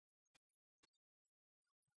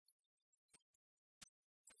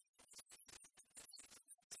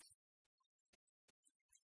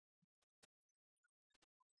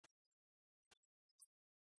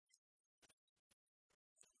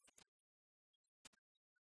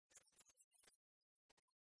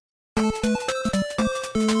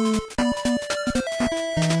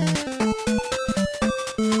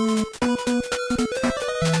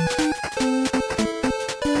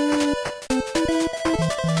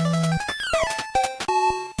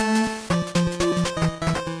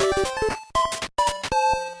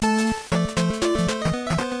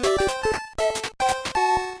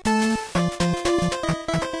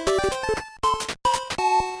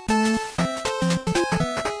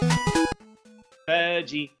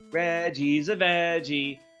Reggie. Reggie's a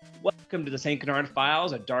veggie. Welcome to the St. Canard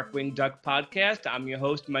Files, a Darkwing Duck podcast. I'm your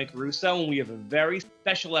host, Mike Russo, and we have a very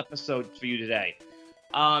special episode for you today.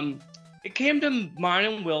 It came to mine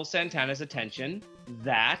and Will Santana's attention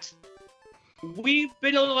that we've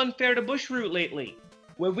been a little unfair to Bushroot lately.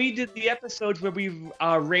 When we did the episodes where we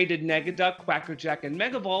rated Negaduck, Quackerjack, and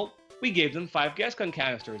Megavolt, we gave them 5 gas gun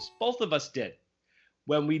canisters. Both of us did.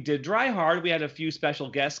 When we did Dry Hard, we had a few special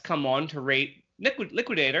guests come on to rate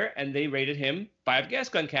Liquidator, and they rated him 5 gas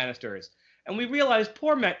gun canisters. And we realized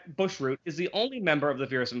poor Bushroot is the only member of the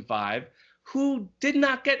Fearsome Five who did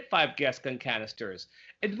not get 5 gas gun canisters.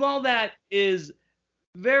 And while that is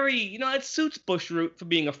very, it suits Bushroot for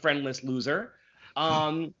being a friendless loser,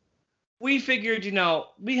 we figured,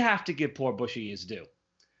 we have to give poor Bushy his due.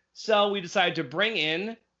 So we decided to bring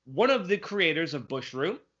in one of the creators of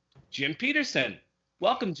Bushroot, Jim Peterson.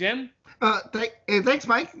 Welcome, Jim. Thanks,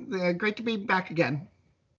 Mike. Great to be back again.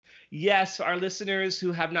 Yes, our listeners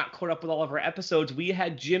who have not caught up with all of our episodes, we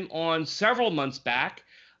had Jim on several months back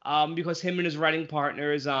because him and his writing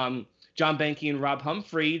partners, John Banky and Rob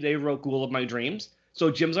Humphrey, they wrote Ghoul of My Dreams. So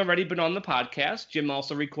Jim's already been on the podcast. Jim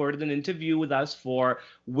also recorded an interview with us for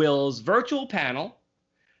Will's virtual panel.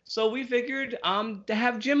 So we figured to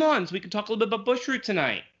have Jim on so we can talk a little bit about Bushroot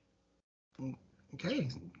tonight. Okay,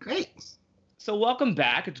 great. So welcome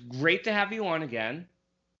back. It's great to have you on again.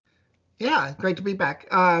 Yeah, great to be back.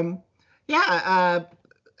 As I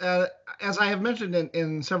have mentioned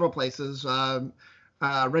in several places,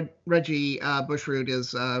 Reggie Bushroot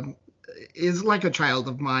is like a child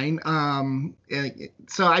of mine.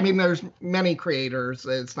 So I mean, there's many creators.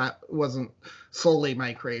 Wasn't solely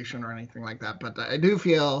my creation or anything like that. But I do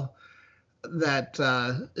feel that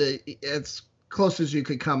it's close as you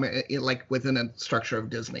could come, like within a structure of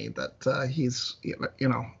Disney, that he's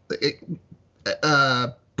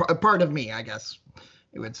a part of me, I guess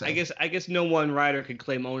you would say. I guess no one writer could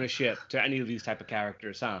claim ownership to any of these type of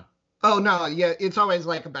characters, huh? Oh no, yeah, it's always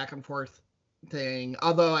like a back and forth thing.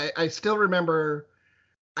 Although I still remember,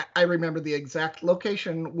 I remember the exact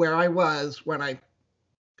location where I was when I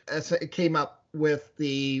came up with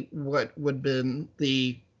what would have been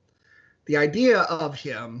the idea of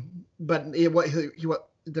him, but he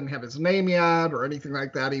didn't have his name yet or anything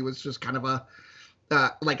like that. He was just kind of a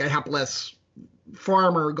hapless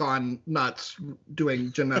farmer gone nuts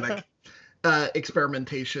doing genetic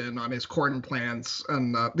experimentation on his corn plants.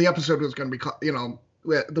 And the episode was going to be called,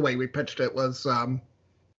 the way we pitched it was The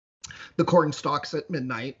Corn Stalks at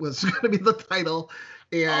Midnight was going to be the title.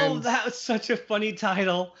 And, that was such a funny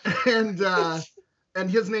title. And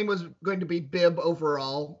his name was going to be Bib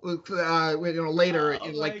Overall. Later, the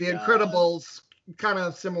God. Incredibles, kind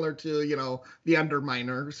of similar to, the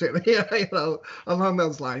Underminer, along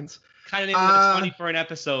those lines. Kind of named it funny for an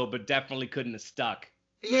episode, but definitely couldn't have stuck.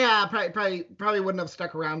 Yeah, probably wouldn't have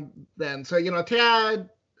stuck around then. So, Tad,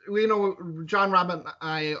 John, Rob, and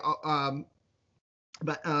I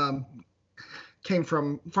came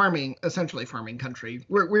from essentially farming country.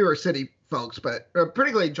 We were city folks, but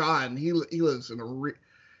particularly John, he lives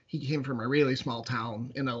he came from a really small town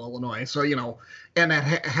in Illinois. So, and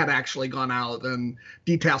had actually gone out and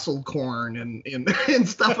detasseled corn and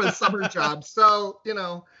stuff as summer jobs. So,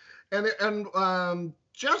 and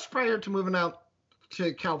just prior to moving out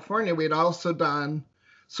to California, we had also done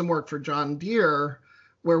some work for John Deere,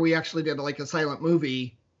 where we actually did like a silent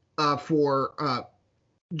movie for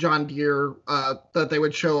John Deere that they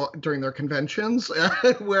would show during their conventions,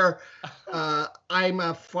 where I'm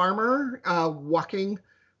a farmer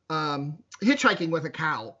hitchhiking with a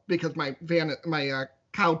cow because my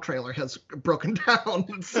cow trailer has broken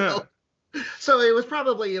down. So it was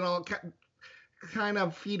probably, kind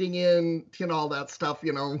of feeding in, all that stuff,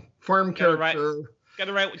 farm character.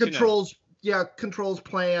 Gotta write what controls, controls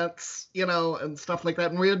plants, and stuff like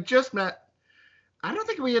that. And we had just met, I don't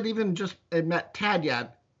think we had even just met Tad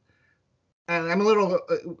yet. And I'm a little,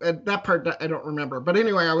 at that part, I don't remember. But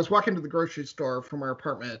anyway, I was walking to the grocery store from our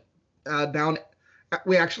apartment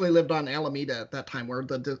we actually lived on Alameda at that time, where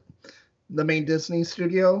the main Disney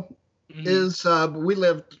studio is. We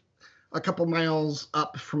lived a couple miles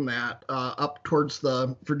up from that, up towards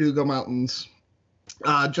the Verdugo Mountains,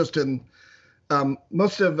 just in,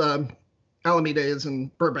 most of Alameda is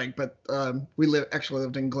in Burbank, but we actually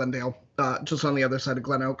lived in Glendale, just on the other side of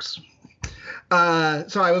Glen Oaks.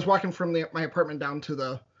 So I was walking from my apartment down to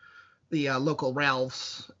the local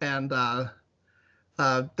Ralph's and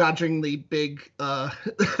dodging the big,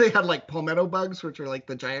 they had like palmetto bugs, which are like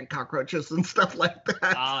the giant cockroaches and stuff like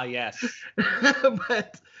that. Ah, yes.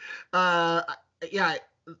 But I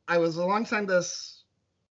was alongside this.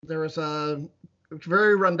 There was a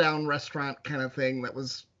very rundown restaurant kind of thing that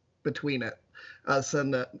was between us,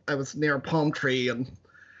 and I was near a palm tree, and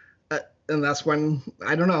that's when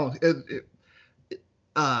I don't know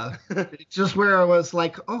it's just where I was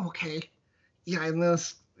like, oh, okay, yeah, and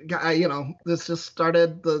this guy, this just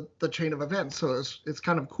started the chain of events, so it's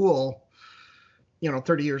kind of cool,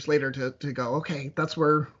 30 years later to go, okay, that's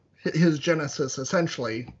where his genesis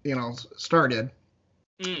essentially, started.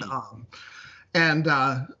 And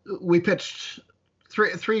we pitched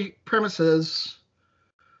three premises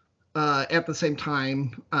at the same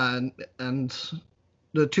time, and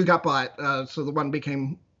the two got bought. So the one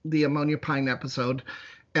became the Ammonia Pine episode.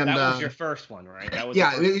 And that was your first one, right? That was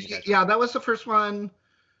that was the first one.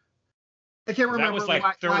 I can't remember. That was like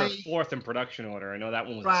third or fourth in production order. I know that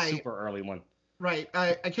one was a super early one. Right.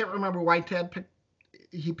 I can't remember why Ted picked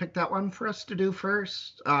that one for us to do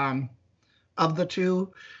first of the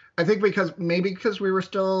two. I think because we were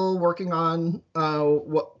still working on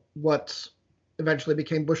what eventually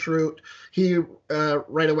became Bushroot. He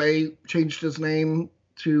right away changed his name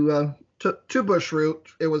to Bushroot.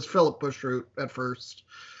 It was Philip Bushroot at first,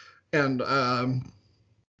 and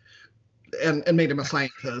made him a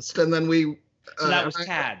scientist. And then we so that was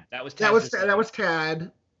Tad. That was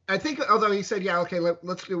Tad. I think, although he said, yeah, okay,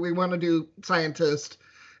 let's do. We want to do scientist.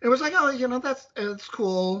 It was like, oh, that's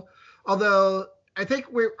cool. Although I think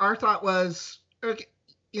our thought was, okay,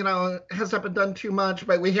 has that been done too much?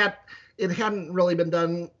 But it hadn't really been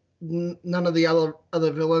done. None of the other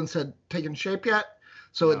villains had taken shape yet,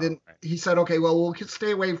 so it didn't. Right. He said, okay, well, we'll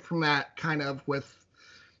stay away from that kind of with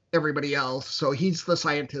everybody else. So he's the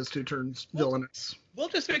scientist who turns villainous. We'll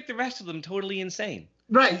just make the rest of them totally insane.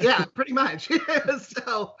 Right? Yeah, pretty much.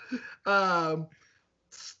 So, and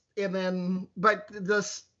then, but the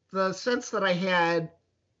sense that I had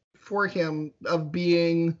for him of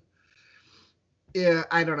being,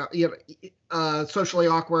 I don't know, socially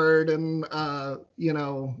awkward and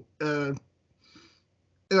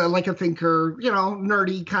like a thinker,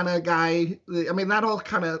 nerdy kind of guy. I mean, that all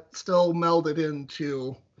kind of still melded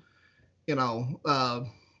into,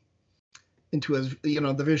 into his,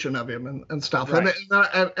 the vision of him and stuff. Right.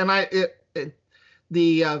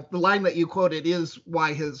 The line that you quoted is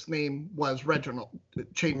why his name was Reginald.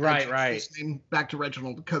 Changed his name back to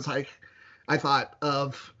Reginald, because I thought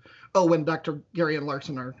of, when Dr. Gary and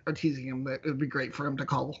Larson are teasing him, that it would be great for him to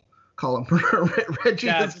call him Reggie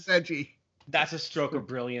as Reggie. That's a stroke of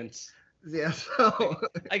brilliance. Yeah. So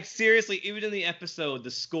like seriously, even in the episode,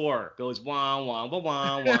 the score goes wah wah wah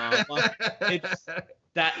wah wah wah. It's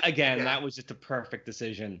that again. Yeah. That was just a perfect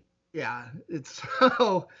decision. Yeah. It's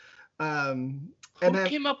so. Who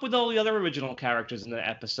came up with all the other original characters in the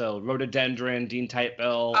episode? Rhododendron, Dean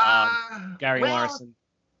Titeville, Gary Larson.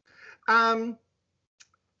 I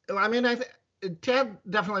mean, Ted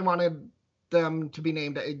definitely wanted them to be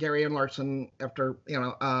named Gary and Larson after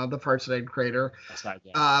the Far Side creator,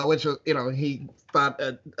 which he thought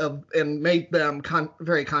of and made them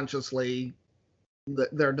very consciously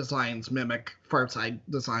their designs mimic Far Side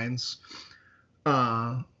designs.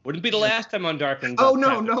 Wouldn't be the last time on Darkwing. Oh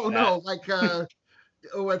no! Like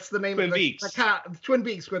what's the name Twin of Beaks? Twin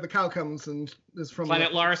Beaks, where the cow comes and is from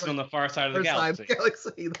Planet Larson on the far side of the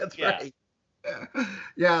galaxy. That's right.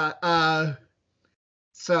 Yeah.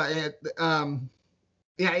 So it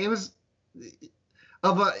it was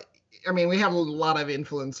I mean, we had a lot of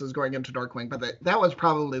influences going into Darkwing, but that was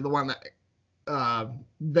probably the one that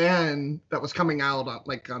then that was coming out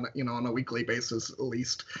on a weekly basis at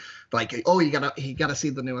least. Like, you gotta see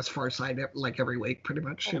the newest Far Side like every week, pretty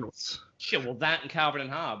much. Shit, well, that and Calvin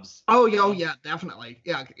and Hobbes. Oh yeah, definitely.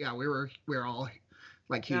 Yeah. We were all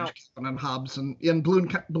like huge Calvin and Hobbes, and in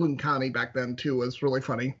Bloom County back then too was really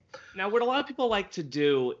funny. Now, what a lot of people like to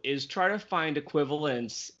do is try to find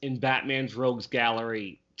equivalents in Batman's Rogues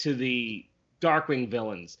Gallery to the Darkwing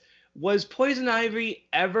villains. Was Poison Ivy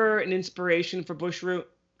ever an inspiration for Bushroot?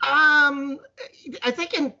 I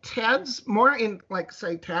think in Ted's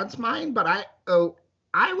Ted's mind, but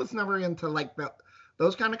I was never into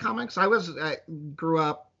those kind of comics. I grew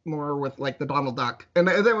up more with the Donald Duck, and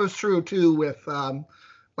that was true too with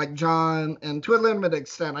John, and to a limited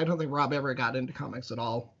extent. I don't think Rob ever got into comics at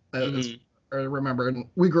all. I remember, and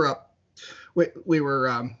we grew up. We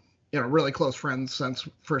were really close friends since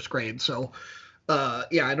first grade. So I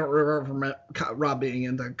don't remember Rob being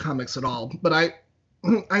into comics at all. But I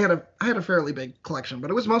had a fairly big collection, but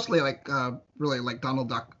it was mostly really Donald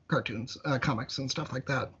Duck cartoons, comics, and stuff like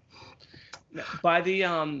that. By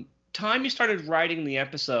the time you started writing the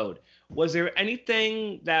episode, was there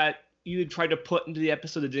anything that you tried to put into the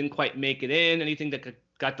episode that didn't quite make it in? Anything that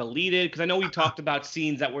got deleted? Because I know we talked about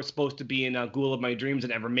scenes that were supposed to be in Ghoul of My Dreams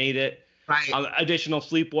and never made it. Right. Additional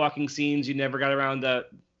sleepwalking scenes you never got around to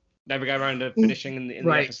finishing in the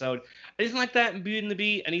episode. Anything like that in Beauty and the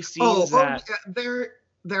Beast? Any scenes that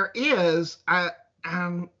there is. I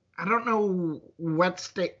don't know what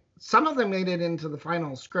state. Some of them made it into the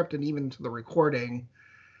final script and even to the recording.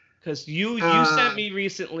 Because you sent me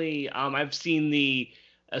recently. I've seen the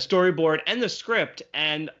storyboard and the script,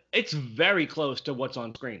 and it's very close to what's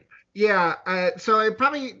on screen. Yeah. So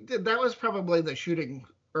that was probably the shooting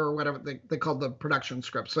or whatever they called the production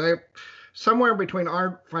script. So somewhere between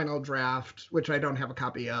our final draft, which I don't have a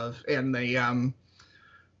copy of, and the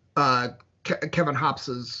Kevin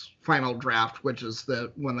Hobbs's final draft, which is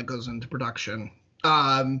the one that goes into production.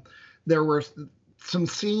 There were some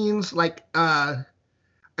scenes like I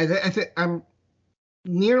think I'm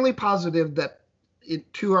nearly positive that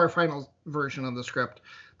to our final version of the script,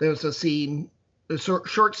 there was a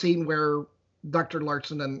short scene where Dr.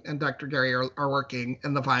 Larson and Dr. Gary are working,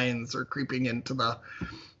 and the vines are creeping into the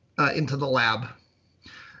lab.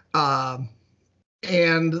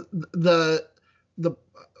 And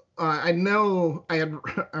I know I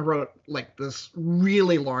wrote like this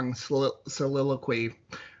really long soliloquy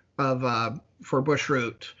for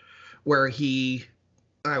Bushroot, where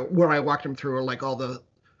I walked him through like all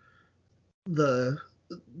the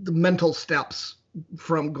mental steps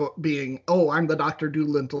from being, I'm the Dr.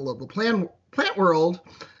 Dolittle of the plant world,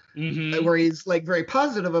 where he's like very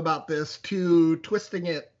positive about this, to twisting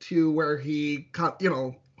it to where he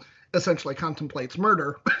essentially contemplates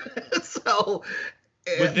murder. So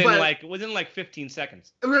within 15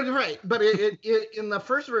 seconds. Right. But it in the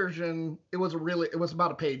first version, it was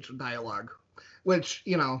about a page of dialogue, which,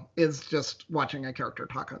 is just watching a character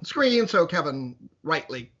talk on screen. So Kevin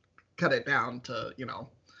rightly cut it down to,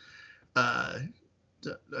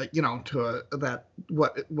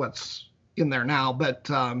 what's in there now. But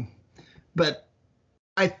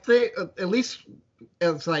I think, at least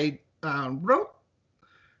as I wrote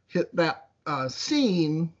that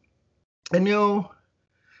scene, I knew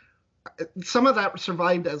some of that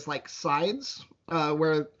survived as like sides,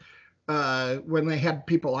 where when they had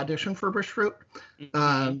people audition for Bushroot,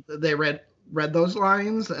 they read those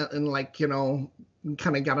lines and like,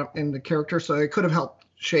 kind of got up into character. So it could have helped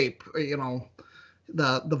shape,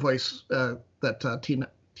 the voice that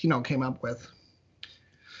Tino came up with,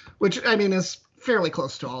 which I mean is fairly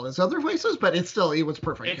close to all his other voices, but it was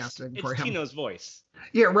perfect casting for him. It's Tino's voice.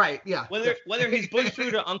 Yeah, right. Yeah. Whether he's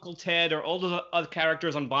Bushroot or Uncle Ted or all the other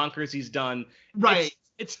characters on Bonkers he's done, right?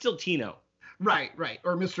 It's still Tino. Right.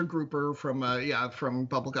 Or Mr. Grouper from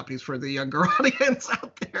Bubble Guppies for the younger audience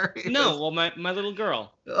out there. No, well, my little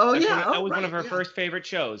girl. Oh, that was one of her first favorite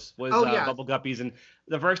shows was Bubble Guppies, and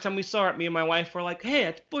the first time we saw it, me and my wife were like, "Hey,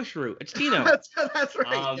 it's Bushroot, it's Tino." That's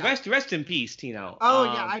right. Rest in peace, Tino. Oh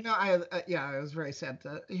yeah, I know. I was very sad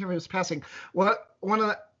to hear his passing. We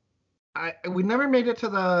never made it to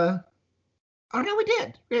the. Oh no, we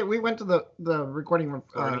did. Yeah, we went to the recording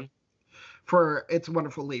for It's a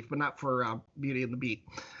Wonderful Leaf, but not for Beauty and the Beast.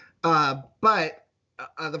 But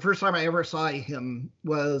the first time I ever saw him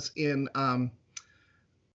was in the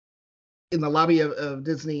lobby of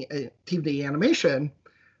Disney TV Animation.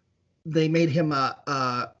 They made him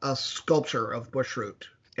a sculpture of Bushroot,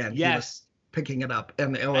 and he was picking it up,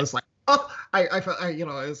 and it was like, I felt, I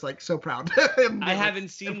was like so proud. I haven't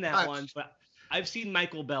seen that one, but I've seen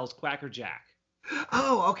Michael Bell's Quacker Jack.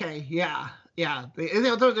 Oh, okay, yeah. They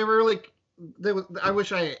were really. I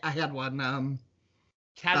wish I had one.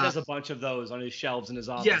 Tad has a bunch of those on his shelves in his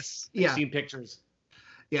office. Yes, I've seen pictures.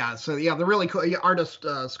 Yeah, so they're really cool. Artist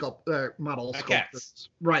model sculptors.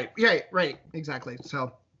 Right. Yeah. Right. Exactly.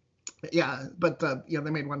 So, yeah, but they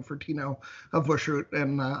made one for Tino of Bushroot,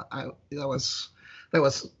 and that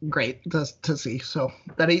was great to see. So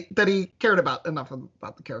that he cared about enough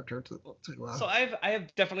about the character to. So I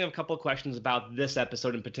have definitely a couple of questions about this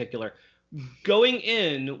episode in particular. Going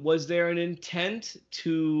in, was there an intent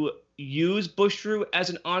to use Bushroot as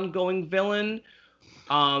an ongoing villain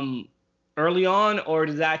early on, or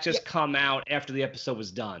did that just come out after the episode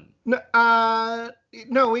was done? No,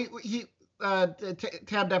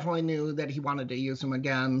 Tad definitely knew that he wanted to use him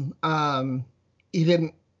again. He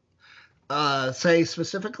didn't say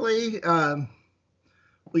specifically,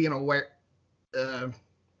 where,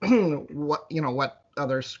 what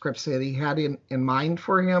other scripts that he had in mind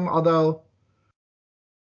for him. Although,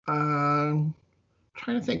 trying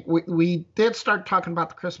to think, we did start talking about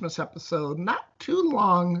the Christmas episode not too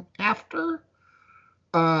long after.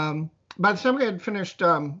 By the time we had finished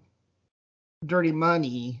Dirty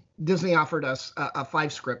Money, Disney offered us a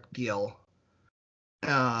 5-script deal,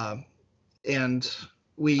 and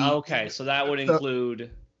we. Okay, so that would include.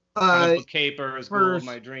 Comic Book Capers, Ghoul of first,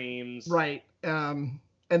 My Dreams. right. And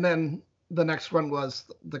then the next one was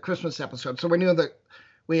the Christmas episode. So we knew that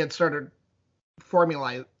we had started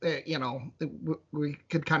formula. We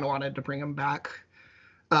could kind of wanted to bring them back.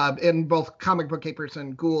 And both Comic Book Capers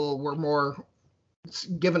and Ghoul were more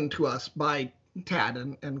given to us by Tad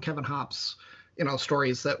and Kevin Hopp's,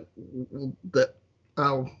 stories that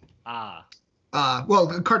well,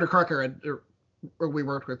 Carter Crocker we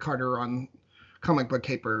worked with Carter on Comic Book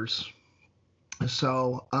Capers.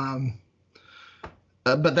 So,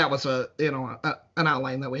 but that was an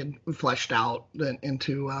outline that we had fleshed out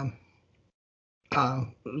into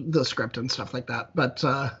the script and stuff like that. But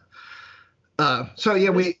so yeah,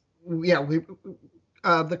 we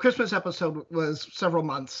the Christmas episode was several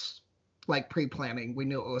months like pre-planning. We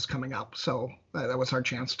knew it was coming up, so that was our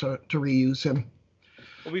chance to reuse him.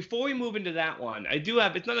 Well, before we move into that one, I do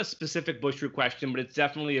have, it's not a specific Bushroot question, but it's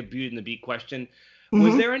definitely a Beauty and the Beat question. Mm-hmm.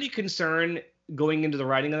 Was there any concern going into the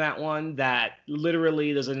writing of that one that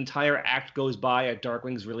literally there's an entire act goes by and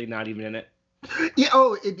Darkwing's really not even in it?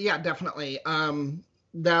 Yeah, yeah, definitely.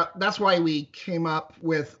 That's why we came up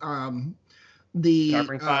with the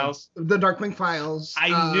Darkwing Files. The Darkwing Files.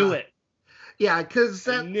 I knew it. Yeah, because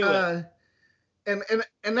that knew it.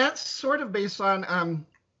 And that's sort of based on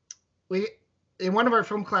we in one of our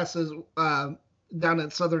film classes down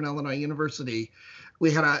at Southern Illinois University,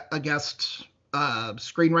 we had a guest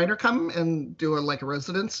screenwriter come and do a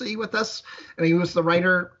residency with us, and he was the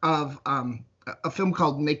writer of a film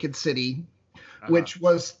called Naked City, which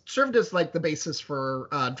was served as the basis for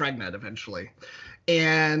Dragnet eventually.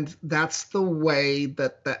 And that's the way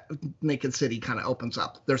that Naked City kind of opens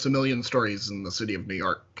up. There's a million stories in the city of New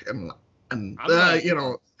York, and and that's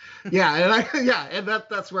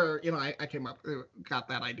where I came up, got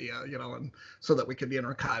that idea, and so that we could be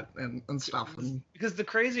intercut and stuff. And because the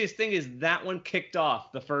craziest thing is that one kicked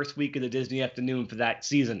off the first week of the Disney afternoon for that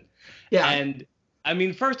season. Yeah, and I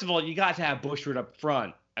mean, first of all, you got to have Bushroot up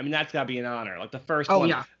front. I mean, that's got to be an honor, the first one.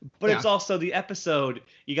 Yeah. But it's also the episode.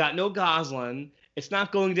 You got no Goslin. It's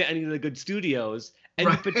not going to any of the good studios, and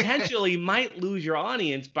you potentially might lose your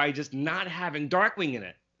audience by just not having Darkwing in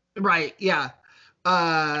it. Right. Yeah.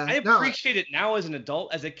 I appreciate it now as an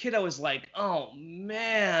adult. As a kid, I was like, "Oh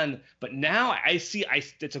man!" But now I see.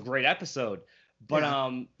 It's a great episode. But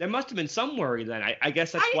there must have been some worry then. I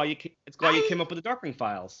guess that's why you came up with the Darkwing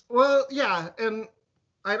Files. Well, yeah, and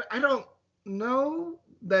I don't know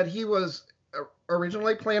that he was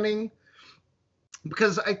originally planning,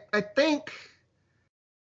 because I think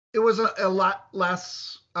it was a lot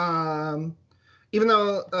less. Even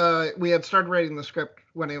though we had started writing the script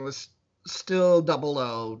when it was still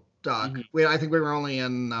 00 Doug. Mm-hmm. I think we were only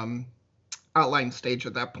in outline stage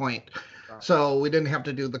at that point, so we didn't have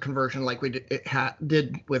to do the conversion like we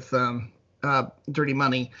did with Dirty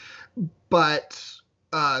Money. But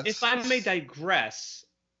if I may digress,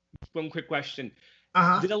 one quick question.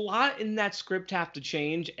 Did a lot in that script have to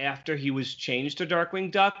change after he was changed to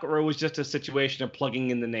Darkwing Duck, or it was just a situation of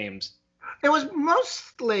plugging in the names? It was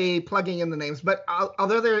mostly plugging in the names, but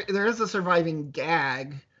although there is a surviving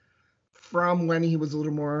gag from when he was a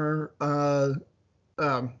little more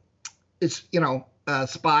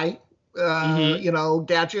spy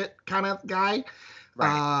gadget kind of guy.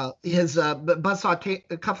 Right. His buzzsaw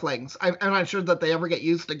cufflinks. I'm not sure that they ever get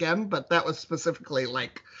used again, but that was specifically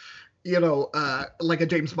like a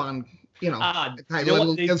James Bond, little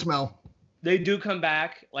gizmo. They do come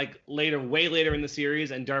back later, way later in the series,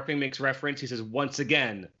 and Darkwing makes reference. He says, "Once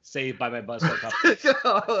again, saved by my buzzsaw cufflinks."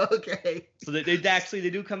 Oh, okay. So they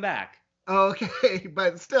do come back. Okay,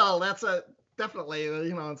 but still, that's definitely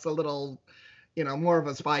it's a little more of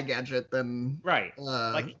a spy gadget than right.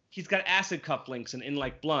 He's got acid cufflinks and in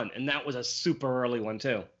Blunt, and that was a super early one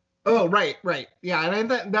too. Oh, right, yeah, and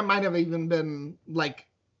that might have even been I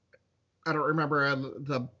don't remember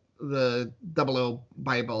the 00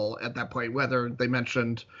 Bible at that point, whether they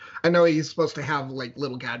mentioned. I know he's supposed to have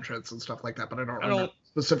little gadgets and stuff like that, but I don't remember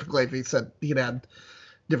specifically if he said he'd had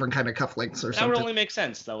different kind of cufflinks or something. That would only make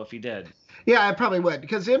sense though if he did. Yeah, it probably would,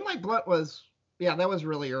 because in Blunt was that was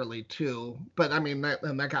really early too. But I mean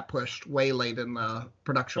that got pushed way late in the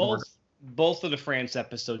production order. Both of the France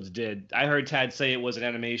episodes did. I heard Tad say it was an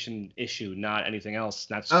animation issue, not anything else.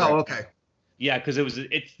 Oh, okay. Yeah, because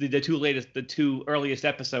it's the two earliest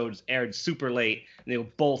episodes aired super late, and they were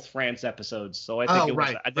both France episodes. So I think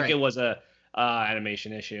it was a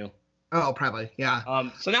animation issue. Oh, probably, yeah.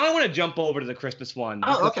 So now I want to jump over to the Christmas one.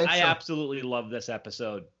 Oh, okay. I absolutely love this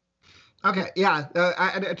episode. Okay, yeah,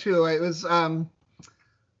 I did too. It was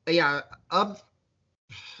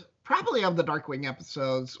probably of the Darkwing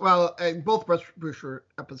episodes. Well, both Bushroot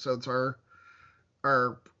episodes are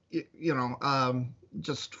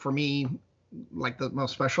just for me, like the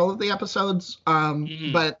most special of the episodes.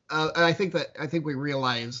 But I think we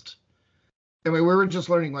realized. I mean, we were just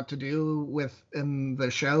learning what to do in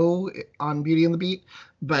the show on Beauty and the Beat,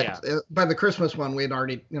 but by the Christmas one, we'd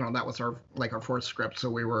already, that was our fourth script, so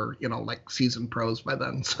we were, like seasoned pros by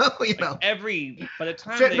then. So by the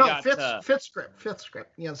time fifth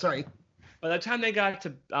script. Yeah, sorry. By the time they got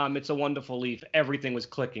to It's a Wonderful Leaf, everything was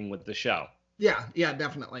clicking with the show. Yeah,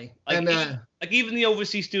 definitely. Even the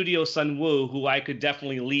overseas studio Sun Woo, who I could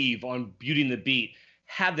definitely leave on Beauty and the Beat,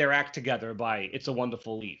 had their act together by It's a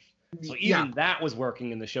Wonderful Leaf. So even that was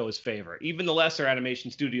working in the show's favor. Even the lesser animation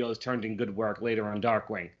studios turned in good work later on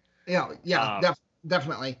Darkwing.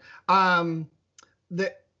 Definitely.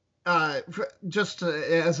 Just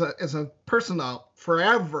as a personal,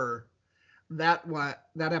 forever, that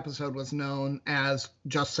episode was known as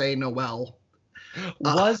Just Say Noel.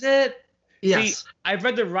 Was it? Yes. See, I've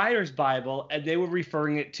read the Writer's Bible, and they were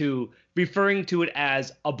referring to it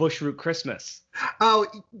as a Bushroot Christmas. Oh,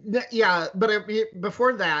 yeah, but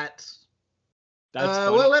before that, it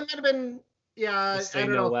might have been, I don't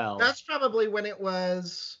know. Noel. That's probably when it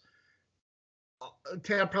was.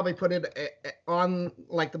 Tad probably put it on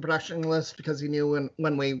like the production list because he knew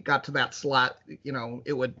when we got to that slot,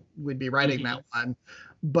 we'd be writing that one.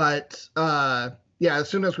 But as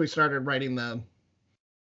soon as we started writing the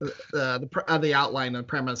outline and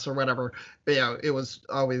premise or whatever, it was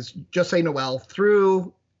always Just Say Noel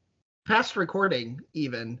through past recording.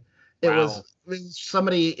 Even it was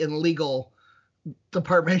somebody in legal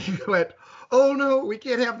department who went, "Oh no, we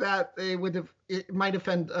can't have that. It might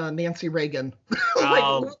offend Nancy Reagan."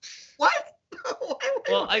 Like, what?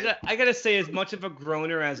 Well, I gotta say, as much of a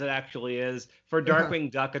groaner as it actually is, for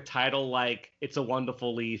Darkwing Duck, a title like "It's a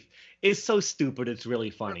Wonderful Leaf" is so stupid. It's really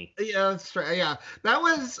funny. Yeah, that's right. Yeah, that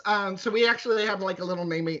was. So we actually had like a little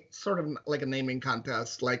naming, sort of like a naming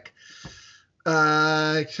contest. Like,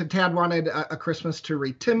 Tad wanted a Christmas to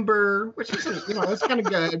Retimber, which is it's kind of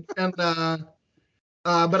good, and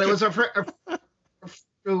but it was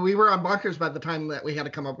we were on Bonkers by the time that we had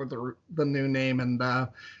to come up with the new name, and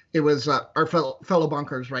it was our fellow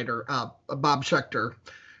Bonkers writer, Bob Schechter,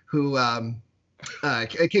 who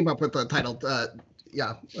came up with the title.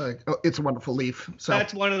 It's a Wonderful Leaf. So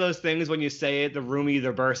that's one of those things when you say it, the room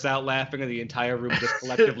either bursts out laughing or the entire room just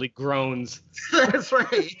collectively groans. That's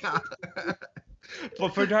right. Yeah.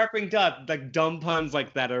 But for Darkwing Duck, like dumb puns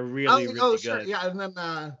like that are really good. Sure. Yeah, and then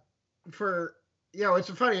it's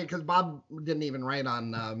funny because Bob didn't even write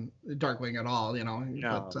on Darkwing at all,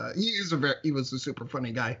 No. But he was a super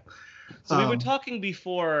funny guy. So we were talking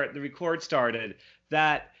before the record started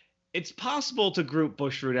that it's possible to group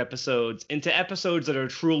Bushroot episodes into episodes that are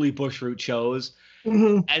truly Bushroot shows,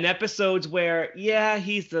 and episodes where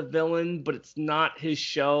he's the villain, but it's not his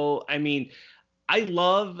show. I mean, I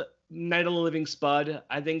love Night of the Living Spud.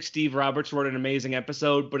 I think Steve Roberts wrote an amazing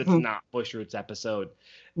episode, but it's not Bushroot's episode.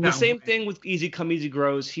 No. The same thing with Easy Come Easy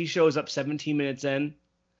Grows. He shows up 17 minutes in.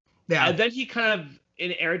 Yeah. And then he kind of,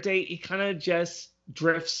 in Air Date, he kind of just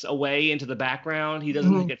drifts away into the background. He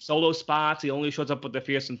doesn't get solo spots. He only shows up with the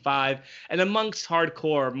Fearsome Five. And amongst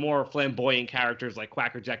hardcore, more flamboyant characters like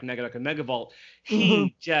Quackerjack, Negaduck, and Megavolt,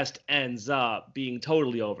 he just ends up being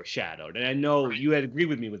totally overshadowed. And I know you had agreed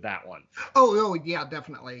with me with that one. Oh, yeah,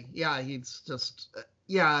 definitely. Yeah, he's just,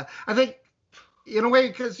 I think, in a way,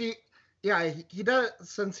 because he does,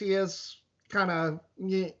 since he is kind of,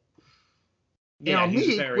 neat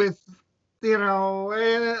with,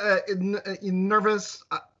 nervous,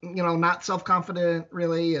 not self-confident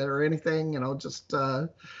really or anything, just,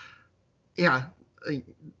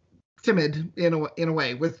 timid in a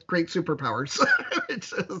way with great superpowers. It's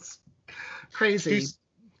just crazy.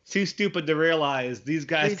 Too stupid to realize these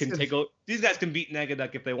guys can beat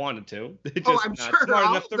Negaduck if they wanted to. They're just I'm not sure smart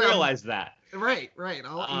enough to realize that. Right.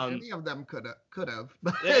 Any of them could have.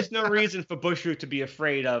 There's no reason for Bushroot to be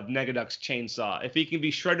afraid of Negaduck's chainsaw. If he can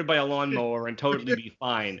be shredded by a lawnmower and totally be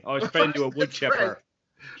fine, or spread into a wood chipper,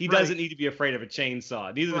 he doesn't need to be afraid of a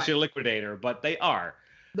chainsaw. Neither does your Liquidator, but they are.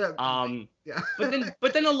 But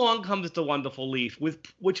then along comes the Wonderful Leaf,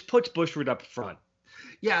 which puts Bushroot up front.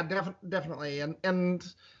 Yeah, definitely, and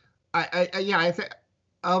I think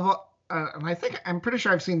I think I'm pretty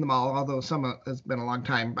sure I've seen them all, although some has been a long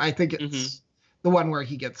time. I think it's the one where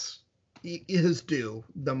he gets his due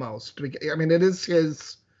the most. I mean, it is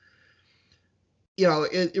his. It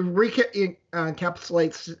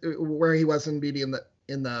encapsulates where he was in Beauty in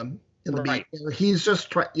the Beat. Where he's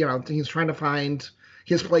just he's trying to find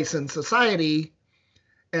his place in society,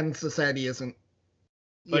 and society isn't.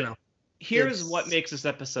 Here's what makes this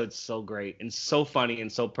episode so great and so funny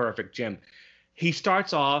and so perfect, Jim. he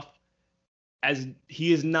starts off as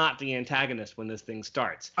he is not the antagonist when this thing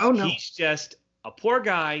starts. Oh, no. He's just a poor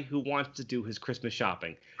guy who wants to do his Christmas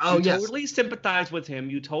shopping. Oh, you yes. totally sympathize with him.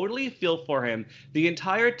 You totally feel for him. The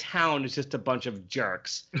entire town is just a bunch of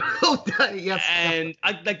jerks. Oh, yes. And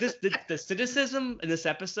the cynicism in this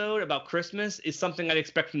episode about Christmas is something I'd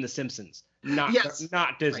expect from The Simpsons, not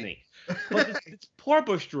Disney. Right. But this poor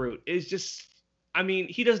Bushroot is just, I mean,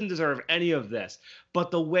 he doesn't deserve any of this. But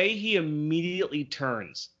the way he immediately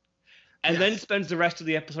turns and then spends the rest of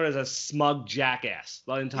the episode as a smug jackass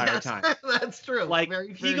the entire time. That's true. Like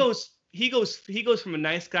he goes from a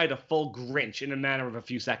nice guy to full Grinch in a matter of a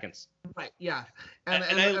few seconds. Right. Yeah.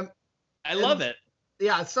 And I love it.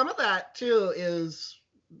 Yeah. Some of that too is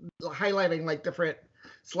highlighting like different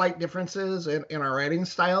slight differences in our writing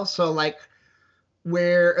style. So like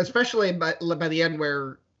where, especially by the end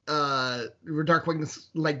where Darkwing's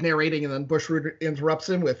like narrating and then Bushroot interrupts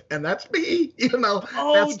him with, and that's me,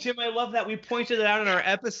 Oh, Jim, I love that. We pointed it out in our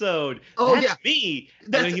episode. Oh, that's me.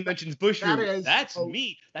 And then he mentions Bushroot. That's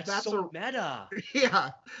me. That's so meta. Yeah,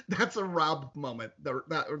 that's a Rob moment.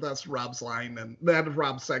 That's Rob's line, and that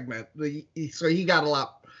Rob's segment. So he got a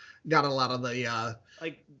lot of the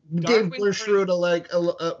gave Bushroot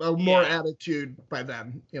a more attitude by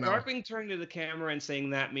then, Darkwing turning to the camera and saying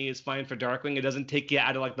that me is fine for Darkwing. It doesn't take you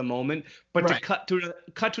out of like the moment, but to cut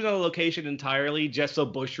to another location entirely just so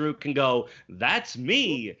Bushroot can go, that's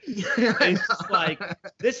me. It's just like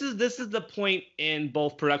this is the point in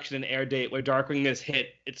both production and air date where Darkwing has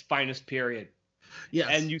hit its finest period. Yes.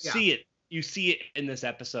 And you see it. You see it in this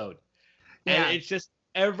episode. Yeah. And it's just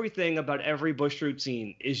everything about every Bushroot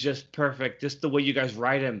scene is just perfect. Just the way you guys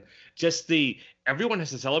write him. Just everyone has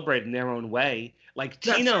to celebrate in their own way. Like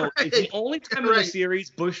Tino is the only time in the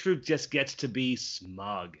series Bushroot just gets to be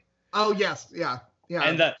smug. Oh yes, yeah.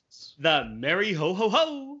 And the merry ho ho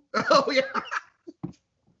ho. Oh yeah.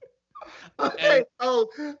 Okay. Oh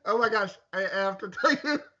my gosh, I have to tell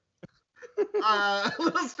you a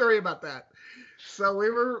little story about that. So we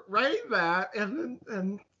were writing that,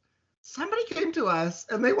 and somebody came to us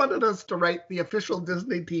and they wanted us to write the official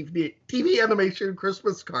Disney TV animation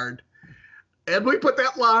Christmas card. And we put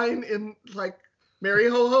that line in like Merry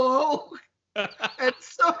Ho Ho Ho.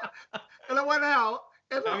 and I went out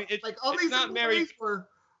and like all these employees were.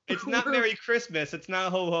 It's not Merry Christmas. It's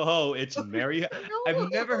not Ho Ho Ho. It's Merry. I've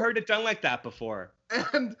never heard it done like that before.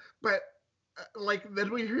 But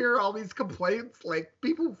then we hear all these complaints, like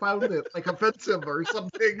people found it like offensive or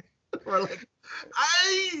something. Or like,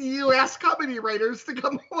 you ask comedy writers to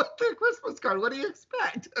come with their Christmas card. What do you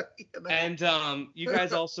expect? And you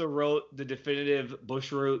guys also wrote the definitive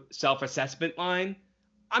Bushroot self-assessment line.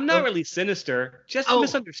 I'm not really sinister, just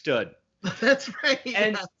misunderstood. That's right.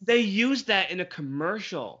 And they used that in a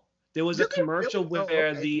commercial. There was a commercial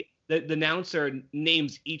where the announcer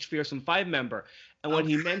names each Fearsome Five member, and when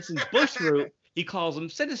he mentions Bushroot, he calls him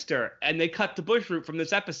sinister, and they cut to Bushroot from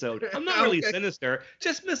this episode. I'm not really sinister,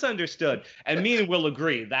 just misunderstood. And me and Will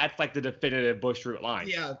agree that's like the definitive Bushroot line.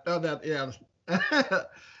 Yeah, yeah,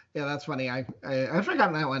 that's funny. I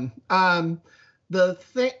forgotten that one. The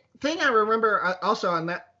thing I remember also on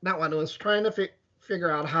that one was trying to figure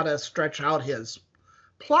out how to stretch out his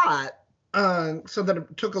plot so that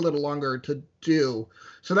it took a little longer to do.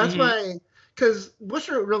 So that's why, because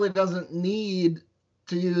Bushroot really doesn't need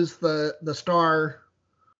to use the star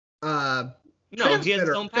no, he has his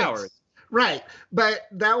own powers. Right. But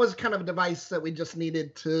that was kind of a device that we just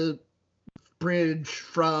needed to bridge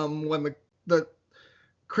from when the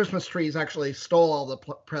Christmas trees actually stole all the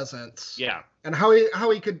presents. Yeah. And how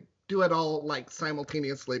he could do it all like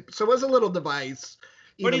simultaneously. So it was a little device.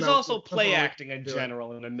 But he's also play acting in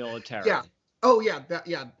general in the military. Yeah. Oh yeah,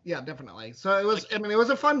 definitely. So it was. I mean, it was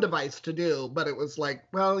a fun device to do, but it was like,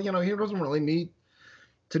 well, he doesn't really need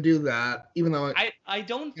to do that, even though I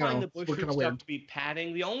don't find the Bushroot stuff to be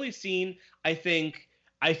padding. The only scene I feel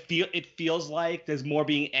it feels like there's more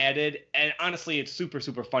being added, and honestly, it's super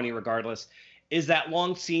super funny regardless. Is that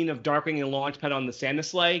long scene of Darkwing and Launchpad on the Santa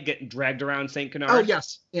sleigh getting dragged around St. Canard? Oh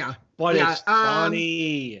yes, yeah. But it's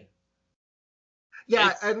funny.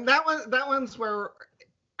 Yeah, and that one's where,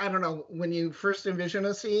 I don't know, when you first envision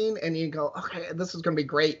a scene and you go, okay, this is going to be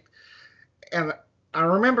great. And I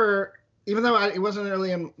remember, even though it wasn't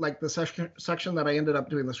really in like the section that I ended up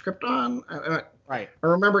doing the script on, right. I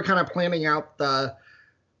remember kind of planning out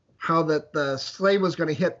how the sleigh was going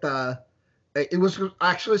to hit it was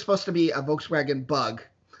actually supposed to be a Volkswagen Bug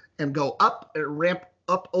and go up and ramp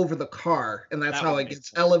up over the car. And that's how it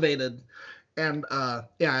gets elevated. And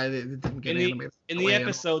it didn't get animated. In the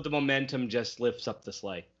episode, the momentum just lifts up the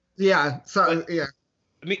sleigh. Yeah. So yeah.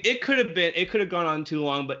 I mean, it could have gone on too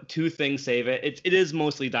long, but two things save it. It is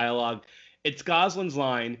mostly dialogue. It's Gosling's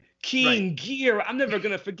line, "Keen Gear, I'm never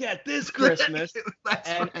gonna forget this Christmas." That's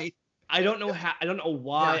And right. I don't know how, I don't know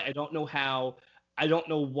why, Yeah. I don't know how, I don't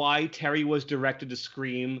know why Terry was directed to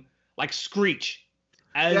scream like screech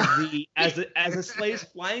as Yeah. the sleigh's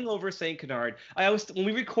flying over Saint Canard. When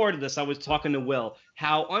we recorded this, I was talking to Will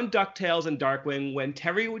how on DuckTales and Darkwing, when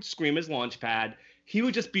Terry would scream his launch pad, he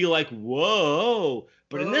would just be like, "Whoa!"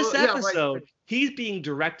 But in this Yeah, right. episode, he's being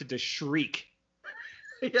directed to shriek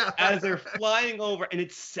Yeah. as they're flying over, and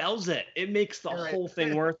it sells it. It makes the Right. whole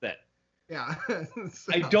thing worth it. Yeah.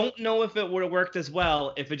 I don't know if it would have worked as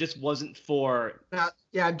well if it just wasn't for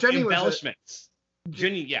yeah, Jenny embellishments.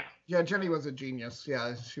 Jenny, yeah. Yeah, Jenny was a genius.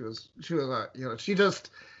 Yeah, she was she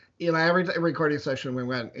just, every recording session we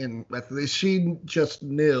went in with this, she just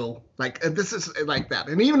knew, like, this is like that.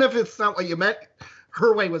 And even if it's not what you meant,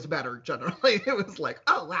 her way was better generally. It was like,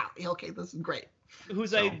 oh, wow, okay, this is great.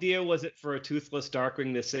 Whose idea was it for a toothless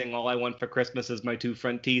Darkwing to sing "All I Want for Christmas Is My Two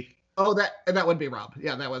Front Teeth"? Oh, that would be Rob.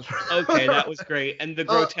 Yeah, that was. Okay, that was great, and the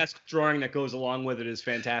grotesque drawing that goes along with it is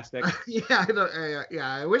fantastic. Yeah,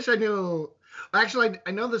 I wish I knew. Actually,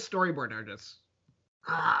 I know the storyboard artist.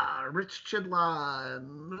 Rich Chidlaw.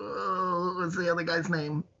 What was the other guy's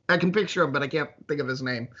name? I can picture him, but I can't think of his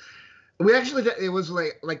name. We actually, it was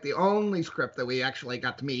like the only script that we actually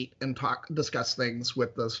got to meet and discuss things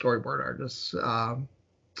with the storyboard artists.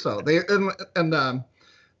 So they and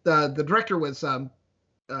the director was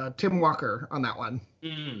Tim Walker on that one.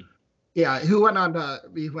 Mm. Yeah, who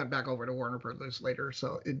went back over to Warner Brothers later,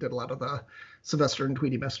 so it did a lot of the Sylvester and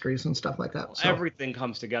Tweety mysteries and stuff like that. So. Everything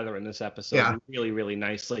comes together in this episode really, really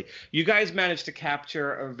nicely. You guys managed to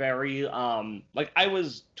capture a very like, I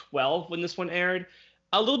was 12 when this one aired,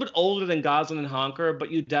 a little bit older than Gosling and Honker,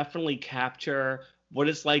 but you definitely capture what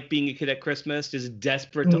it's like being a kid at Christmas, just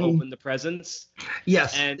desperate to open the presents.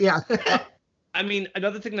 Yes. And I mean,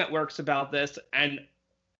 another thing that works about this, and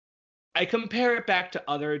I compare it back to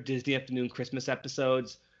other Disney Afternoon Christmas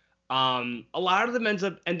episodes. A lot of them end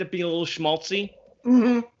up being a little schmaltzy,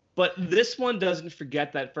 but this one doesn't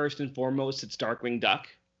forget that first and foremost it's Darkwing Duck.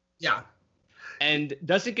 Yeah. And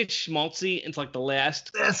doesn't get schmaltzy until like the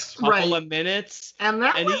last couple of minutes. And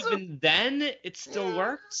even then, it still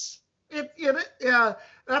works. It's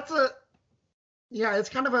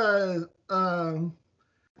kind of a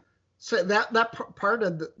so that part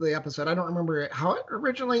of the episode, I don't remember how it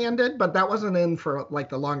originally ended, but that wasn't in for like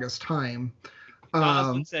the longest time.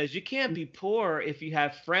 Goslin says, "You can't be poor if you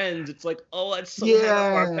have friends." It's like, oh, that's so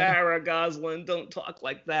Hanna-Barbera, Goslin. Don't talk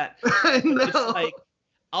like that. I know. It's like,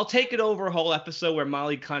 I'll take it over a whole episode where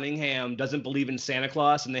Molly Cunningham doesn't believe in Santa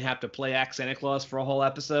Claus and they have to play act Santa Claus for a whole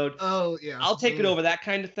episode. Oh, yeah. I'll take it over that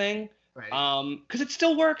kind of thing. Right. Because it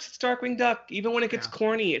still works. It's Darkwing Duck. Even when it gets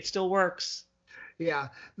corny, it still works. Yeah.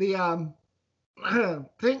 The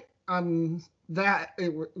thing on that,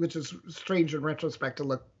 which is strange in retrospect to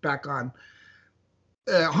look back on,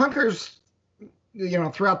 Hunker's,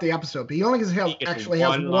 throughout the episode, but he only actually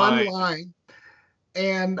has one line.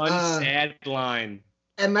 And one sad line.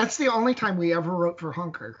 And that's the only time we ever wrote for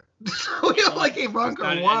Hunker. So we only gave Hunker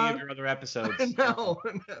one. Not any of your other episodes. No,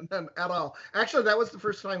 at all. Actually, that was the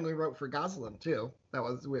first time we wrote for Goslin too. That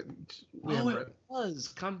was it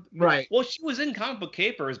was. Right. Well, she was in Comic Book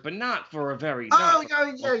Capers, but not for a very. Yeah.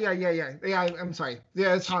 I'm sorry.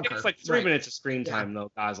 Yeah, it's Hunker. It's like 3 minutes of screen time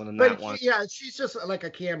though, Goslin, in that one. Yeah, she's just like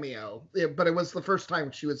a cameo. Yeah, but it was the first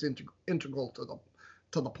time she was integral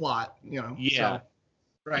to the plot. Yeah. So,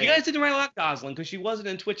 right. You guys didn't write a lot, Goslin, because she wasn't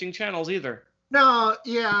in twitching channels either. No,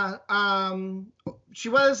 yeah. She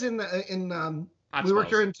was in we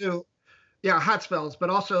worked her into Hot Spells, but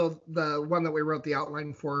also the one that we wrote the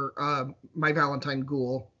outline for, My Valentine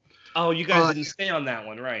Ghoul. Oh, you guys didn't stay on that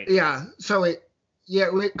one, right? Yeah. So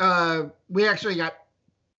we actually got,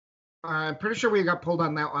 I'm pretty sure we got pulled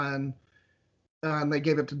on that one, and they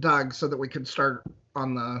gave it to Doug so that we could start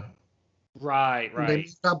on the. Right.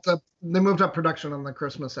 They moved up production on the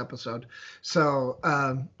Christmas episode, so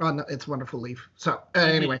on It's Wonderful Leaf. So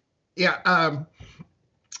anyway,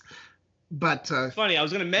 but it's funny. I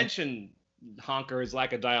was going to mention Honker's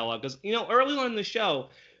lack of dialogue because early on in the show,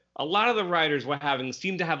 a lot of the writers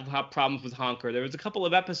seemed to have problems with Honker. There was a couple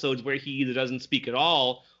of episodes where he either doesn't speak at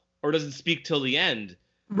all or doesn't speak till the end.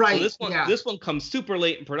 Right. So this one comes super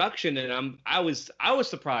late in production, and I was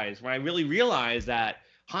surprised when I really realized that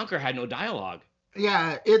Honker had no dialogue.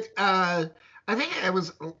 Yeah, I think it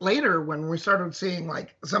was later when we started seeing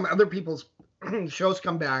like some other people's shows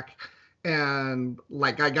come back, and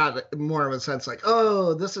like I got more of a sense like,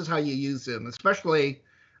 oh, this is how you use him. Especially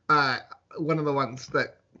one of the ones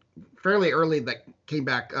that fairly early that came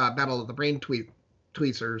back, Battle of the Brain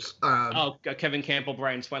Tweezers. Kevin Campbell,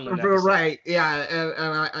 Brian Swenlin episode. Right, yeah,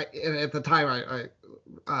 and at the time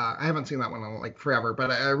I haven't seen that one in like forever,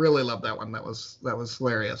 but I really loved that one. That was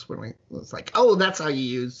hilarious when it was like, oh, that's how you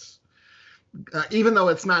use, even though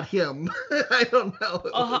it's not him. I don't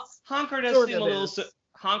know. Honker does seem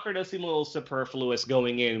a little superfluous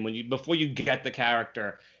going in before you get the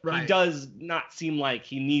character. Right. He does not seem like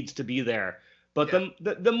he needs to be there. But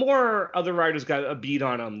the more other writers got a beat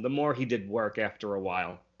on him, the more he did work after a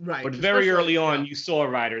while. Right. But very early on, you saw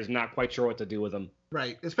writers not quite sure what to do with him.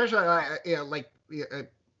 Right. Especially,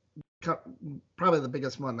 probably the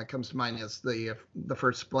biggest one that comes to mind is the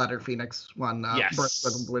first Splatter Phoenix one, Birth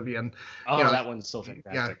with Oblivion. Oh, that one's so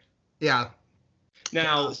fantastic. Yeah.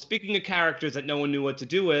 Now, speaking of characters that no one knew what to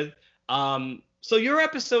do with, so your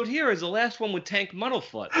episode here is the last one with Tank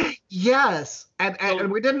Muddlefoot. Yes, and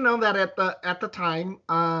we didn't know that at the time.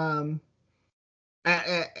 And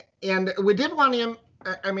we did want him.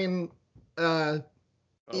 I mean,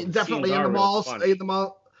 definitely in the mall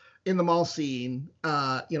scene.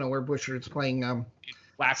 Where Bushroot's playing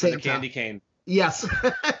whack with the candy cane. Yes.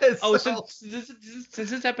 Since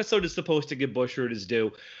this episode is supposed to give Bushroot his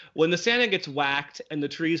due, when the Santa gets whacked and the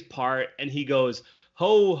trees part and he goes,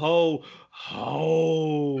 ho, ho,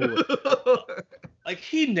 ho. Like,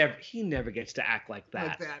 he never gets to act like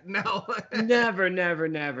that. No. Never.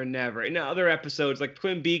 In other episodes, like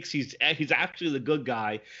Twin Peaks, he's actually the good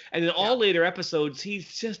guy. And in all later episodes,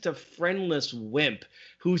 he's just a friendless wimp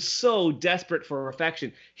who's so desperate for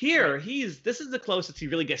affection. Here, this is the closest he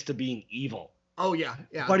really gets to being evil. Oh, yeah.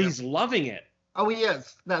 But he's loving it. Oh, he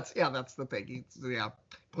is. That's the thing. He's,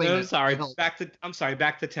 I'm sorry,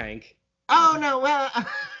 back to Tank. Oh, no, well...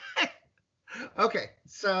 Okay,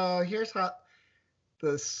 so here's how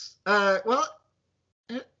this... are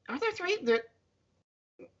there three?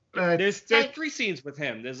 There's 3 scenes with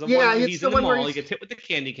him. There's the one where he's in the mall, he gets hit with the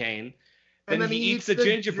candy cane, then he eats the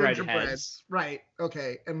gingerbread heads. Right,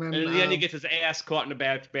 okay. And then in the end, he gets his ass caught in a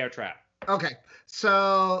bear trap. Okay,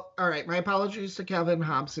 so, all right, my apologies to Kevin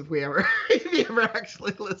Hobbs if he ever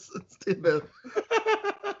actually listens to this.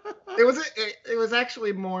 It was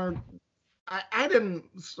actually more... I didn't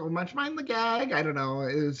so much mind the gag. I don't know.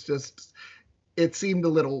 It was just, it seemed a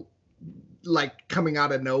little like coming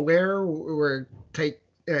out of nowhere where Tank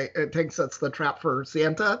sets the trap for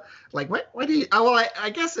Santa. Like, what do you,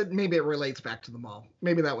 I guess maybe it relates back to the mall.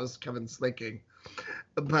 Maybe that was Kevin's thinking.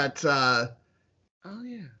 But,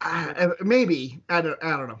 maybe, I don't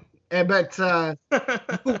know. But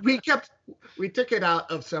we took it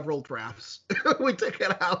out of several drafts. We took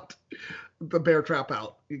it out. The bear trap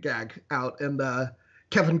gag out, and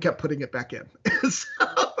Kevin kept putting it back in.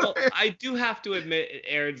 Well, I do have to admit,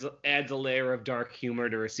 it adds a layer of dark humor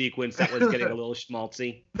to a sequence that was getting a little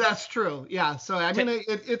schmaltzy. That's true. Yeah. So I mean,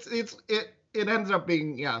 it ends up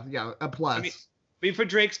being a plus. I mean, for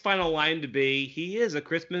Drake's final line to be, he is a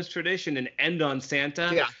Christmas tradition and end on Santa.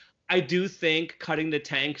 Yeah. I do think cutting the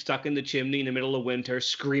Tank stuck in the chimney in the middle of winter,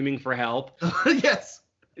 screaming for help. Yes.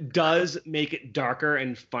 Does make it darker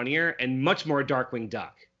and funnier and much more Darkwing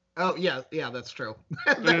Duck. Oh, yeah, that's true.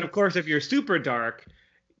 And of course, if you're super dark,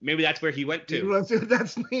 maybe that's where he went to.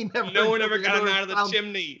 No one ever got him out of the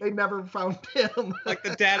chimney. They never found him. Like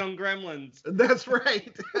the dad on Gremlins. That's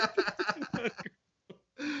right.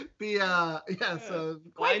 So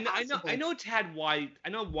I know Tad White. I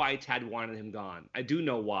know why Tad wanted him gone. I do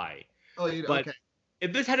know why. Oh, but okay.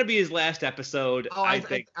 If this had to be his last episode, I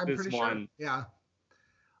think I'm this pretty one. Sure. Yeah.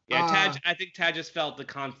 Yeah, I think Tad just felt the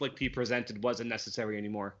conflict he presented wasn't necessary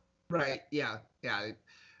anymore. Right. Yeah. The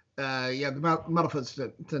Muddlefoots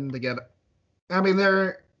tend to get. I mean,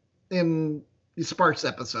 they're in sparse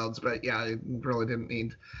episodes, but yeah, it really didn't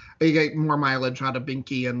need. You get more mileage out of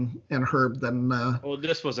Binky and Herb than. Well,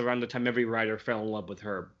 this was around the time every writer fell in love with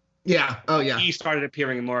Herb. Yeah. Oh yeah. He started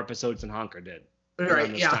appearing in more episodes than Honker did.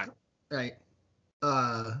 Right. Yeah. Time. Right.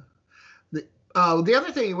 The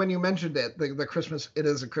other thing, when you mentioned it, the Christmas, it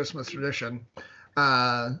is a Christmas tradition.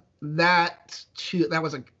 That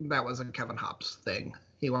was a Kevin Hobbs thing.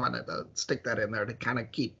 He wanted to stick that in there to kind of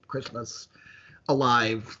keep Christmas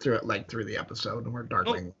alive through the episode, where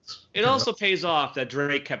Darkwing. It also pays off that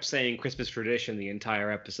Drake kept saying Christmas tradition the entire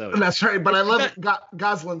episode. That's right, but I love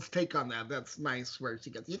Gosling's take on that. That's nice, where she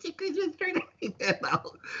goes, "You think Christmas tradition?"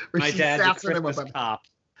 My dad's a Christmas cop.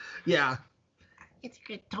 Yeah. It's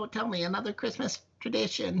good. Don't tell me another Christmas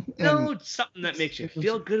tradition. No, it's something that makes you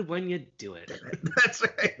feel good when you do it. That's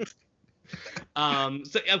right.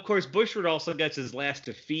 So of course, Bushroot also gets his last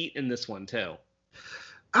defeat in this one too.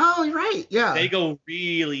 Oh, right. Yeah. They go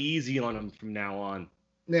really easy on him from now on.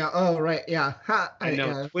 Yeah. Oh, right. Yeah. I know.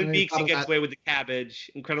 Yeah, Twin I Peaks, thought he of gets that. away with the cabbage.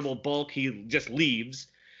 Incredible Bulk, he just leaves.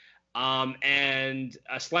 And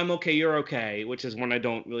Slime OK, You're Okay, which is one I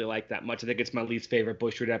don't really like that much. I think it's my least favorite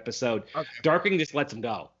Bushroot episode. Okay. Darkwing just lets him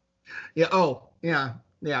go. Yeah. Oh, yeah.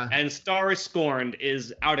 Yeah. And Star is Scorned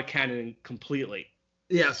is out of canon completely.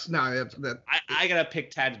 Yes. No. That. I gotta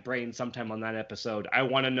pick Tad's brain sometime on that episode. I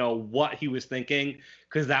want to know what he was thinking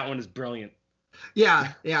because that one is brilliant.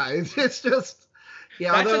 Yeah. Yeah. It's just.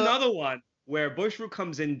 Yeah. That's another one where Bushroot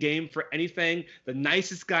comes in game for anything, the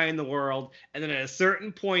nicest guy in the world, and then at a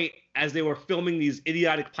certain point, as they were filming these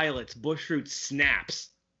idiotic pilots, Bushroot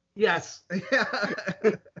snaps. Yes. Yeah.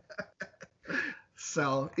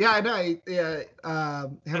 So yeah, I know. Yeah.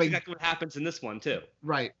 That's exactly what happens in this one too.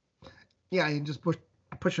 Right. Yeah. You just push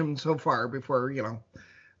him so far before he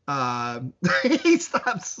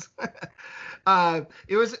stops.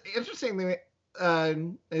 It was interesting.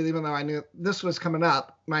 Even though I knew this was coming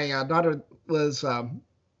up, my daughter was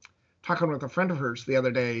talking with a friend of hers the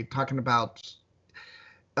other day, talking about.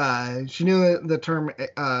 She knew the term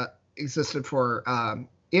existed for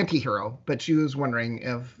anti-hero, but she was wondering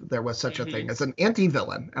if there was such a thing as an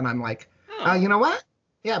anti-villain. And I'm like, you know what?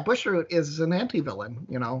 Yeah, Bushroot is an anti-villain,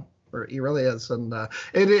 or he really is. And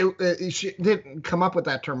she didn't come up with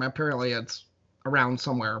that term. Apparently it's around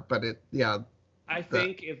somewhere, but I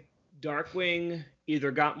think if Darkwing either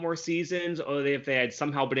got more seasons or if they had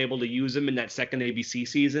somehow been able to use him in that second ABC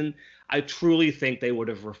season, I truly think they would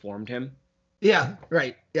have reformed him. Yeah,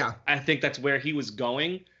 right. Yeah. I think that's where he was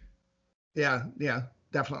going. Yeah,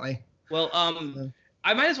 definitely. Well,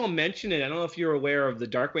 I might as well mention it. I don't know if you're aware of the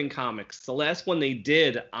Darkwing comics. The last one they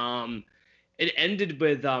did, it ended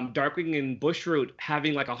with Darkwing and Bushroot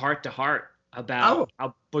having like a heart-to-heart about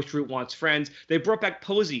how Bushroot wants friends. They brought back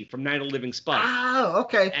Posey from Night of the Living Spud. Oh,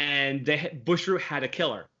 okay. And Bushroot had a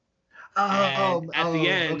killer. At the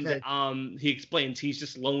end, he explains he's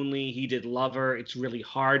just lonely. He did love her. It's really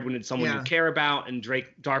hard when it's someone you care about. And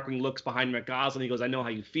Darkwing looks behind McGoslin. And he goes, I know how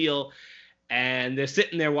you feel. And they're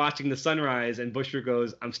sitting there watching the sunrise. And Bushroot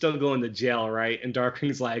goes, I'm still going to jail, right? And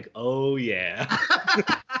Darkwing's like, oh, yeah.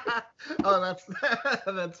 That's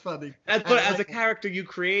funny. But as a character you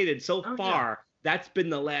created so far, that's been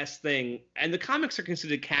the last thing. And the comics are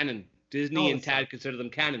considered canon. Disney and Tad consider them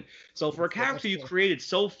canon. So for a character you created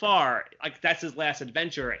so far, like that's his last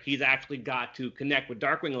adventure, he's actually got to connect with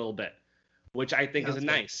Darkwing a little bit, which I think is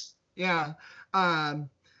nice. Yeah. A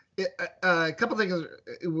couple things.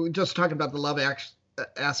 We're just talking about the love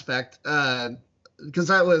aspect, because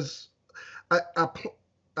that was a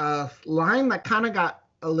line that kind of got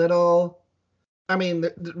a little. I mean,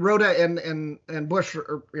 Rhoda and Bush,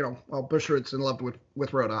 Bushroot's in love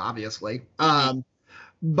with Rhoda, obviously.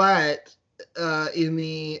 But in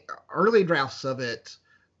the early drafts of it,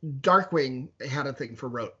 Darkwing had a thing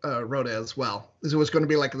for Rhoda as well. It was going to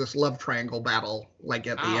be like this love triangle battle, like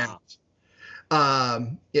at the end. I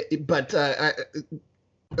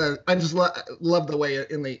just love the way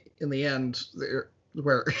in the end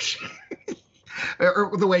where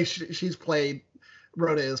or the way she's played.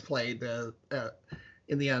 Rhoda is played in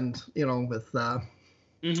the end, with.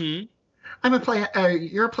 I'm a plant.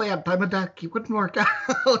 You're a plant. I'm a duck. You wouldn't work out.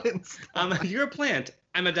 You're a plant.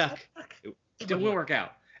 I'm a duck. It won't work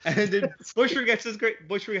out. And then Bushroot gets this great.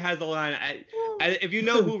 Bushroot has the line. If you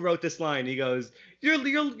know who wrote this line, he goes,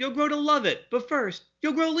 "You'll grow to love it, but first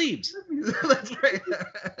you'll grow leaves." That's right.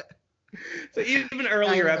 So even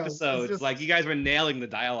earlier episodes, like you guys were nailing the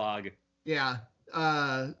dialogue. Yeah.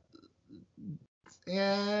 That's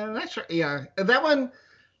right. Yeah, that one.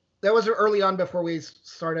 That was early on before we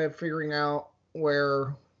started figuring out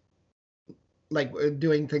where, like,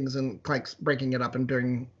 doing things and like breaking it up and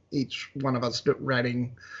doing each one of us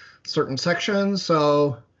writing certain sections.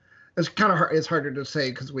 So it's kind of hard. It's harder to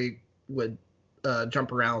say because we would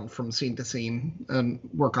jump around from scene to scene and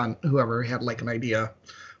work on whoever had like an idea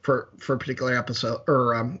for a particular episode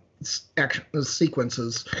or action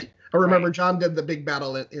sequences. I remember John did the big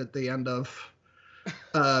battle at the end of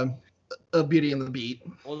Beauty and the Beat.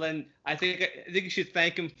 Well, then I think you should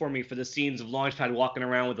thank him for me for the scenes of Launchpad walking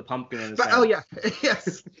around with a pumpkin in his hand. Oh yeah,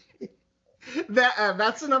 yes.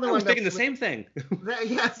 That's another one. I was thinking the same thing.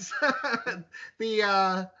 Yes.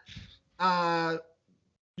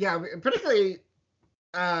 Particularly.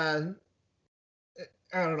 I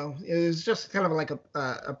don't know. It was just kind of like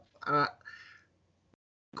a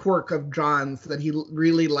quirk of John's that he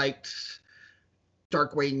really liked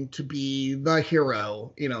Darkwing to be the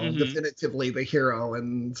hero, definitively the hero,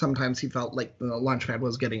 and sometimes he felt like the Launchpad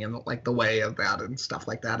was getting in like the way of that and stuff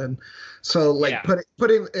like that, and so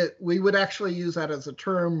putting it, we would actually use that as a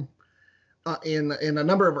term in a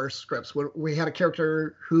number of our scripts. We had a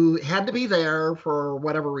character who had to be there for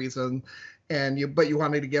whatever reason, but you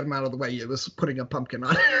wanted to get him out of the way. It was putting a pumpkin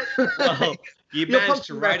on. Well, you managed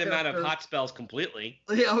to write him out of hot spells completely.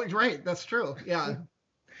 Yeah, right. That's true. Yeah.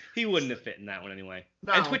 He wouldn't have fit in that one anyway.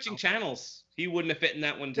 No, and switching channels, he wouldn't have fit in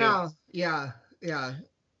that one too. No, yeah.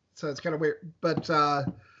 So it's kind of weird, but.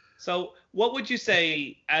 So what would you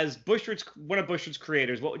say, as one of Bushroot's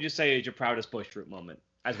creators, what would you say is your proudest Bushroot moment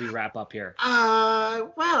as we wrap up here?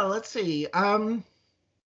 Well, let's see. Ooh,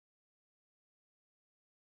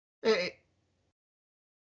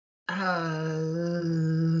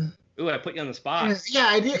 I put you on the spot. Yeah,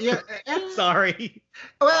 I did. Yeah. Sorry.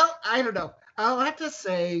 Well, I don't know. I'll have to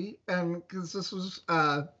say, because this was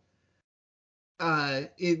this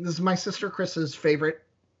is my sister Chris's favorite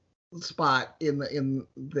spot in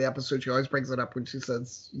the episode. She always brings it up when she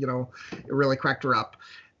says, it really cracked her up,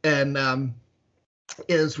 and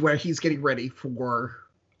is where he's getting ready for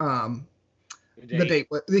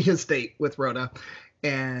his date with Rhoda,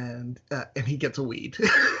 and he gets a weed.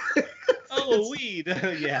 Oh, a weed.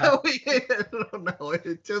 Yeah. I don't know.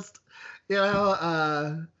 It just,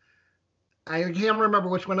 I can't remember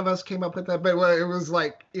which one of us came up with that, but it was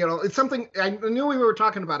like, it's something, I knew we were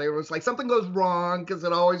talking about it. It was like something goes wrong, because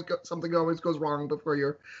something always goes wrong before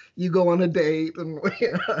you go on a date, and, and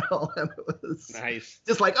it was nice.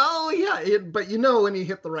 Just like, oh yeah, but when you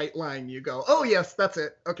hit the right line, you go, oh yes, that's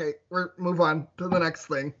it. Okay, move on to the next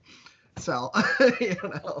thing. So,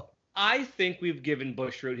 I think we've given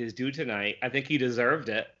Bushroot his due tonight. I think he deserved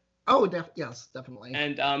it. Oh, yes, definitely.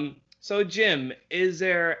 And so Jim, is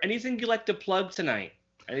there anything you'd like to plug tonight?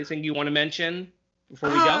 Anything you want to mention before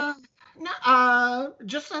we go? No,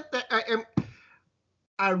 just that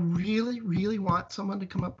I really, really want someone to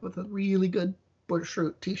come up with a really good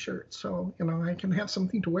Bushroot t-shirt, so I can have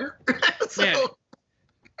something to wear. Yeah.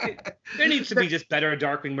 There needs to be just better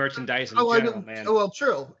Darkwing merchandise in general, man. Well,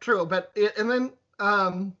 true, but and then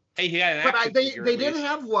hey, yeah, but they did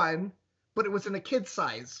have one, but it was in a kid's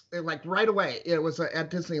size. Like right away, it was at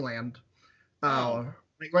Disneyland.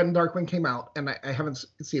 When Darkwing came out, and I haven't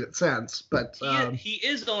seen it since. But he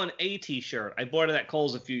is on a T-shirt. I bought it at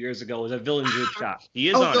Kohl's a few years ago. It was a Villain Group shop. He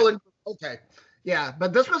is on it. Okay, yeah,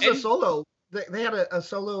 but this was a solo. They had a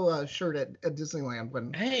solo shirt at Disneyland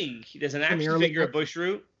when. Hey, there's an action figure of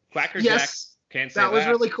Bushroot. Quacker Jack. Can't say that was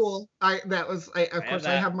really cool. I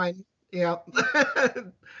have mine. Yeah,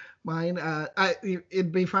 mine.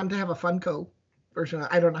 It'd be fun to have a Funko version.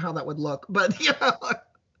 I don't know how that would look, but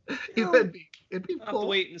it'd be cool. I'll have to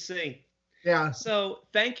wait and see. Yeah. So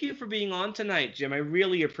thank you for being on tonight, Jim. I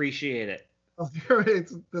really appreciate it. Oh,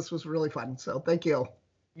 this was really fun. So thank you.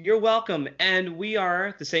 You're welcome. And we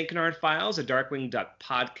are the St. Canard Files, a Darkwing Duck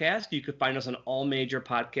podcast. You can find us on all major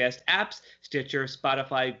podcast apps: Stitcher,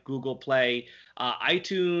 Spotify, Google Play,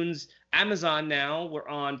 iTunes, Amazon now. We're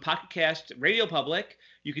on Pocket Cast, Radio Public.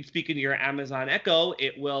 You can speak into your Amazon Echo.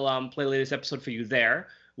 It will play the latest episode for you there.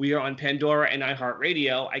 We are on Pandora and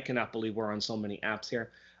iHeartRadio. I cannot believe we're on so many apps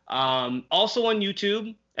here. Also on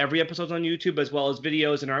YouTube. Every episode's on YouTube, as well as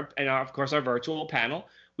videos and of course, our virtual panel.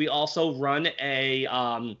 We also run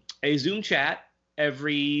a Zoom chat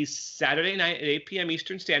every Saturday night at 8 p.m.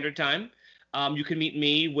 Eastern Standard Time. You can meet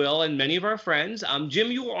me, Will, and many of our friends. Jim,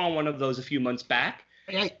 you were on one of those a few months back.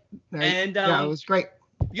 Right. And yeah, it was great.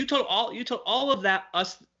 You told all of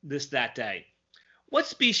us that day. What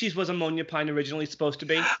species was Ammonia Pine originally supposed to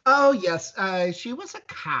be? Oh yes, she was a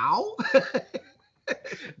cow.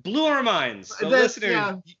 Blew our minds. So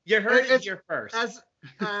listeners, you heard it here first. As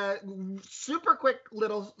super quick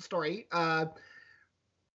little story. The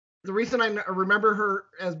reason I remember her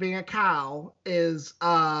as being a cow is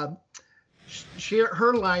her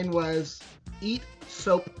line was "Eat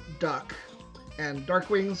soap, duck," and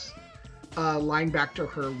Darkwing's line back to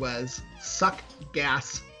her was "Suck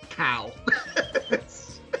gas, cow."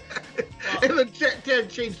 And then Ted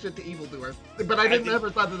changed it to evildoer, but I never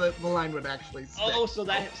thought that the line would actually stick. Oh, so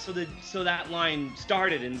that line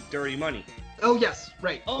started in Dirty Money. Oh yes,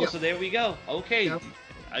 right. Oh, so there we go. Okay,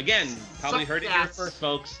 again, probably heard it here first,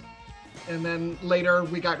 folks. And then later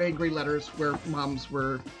we got angry letters where moms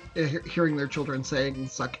were hearing their children saying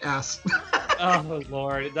 "suck ass." Oh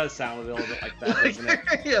Lord, it does sound a little bit like that, doesn't it?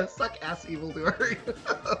 Yeah, suck ass, evildoer.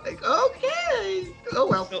 Like, okay. Oh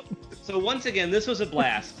well. So once again, this was a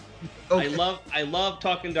blast. Okay. I love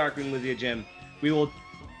talking Darkwing with you, Jim. We will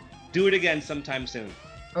do it again sometime soon.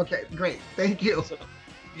 Okay, great. Thank you. So,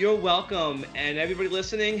 you're welcome. And everybody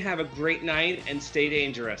listening, have a great night and stay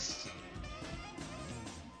dangerous.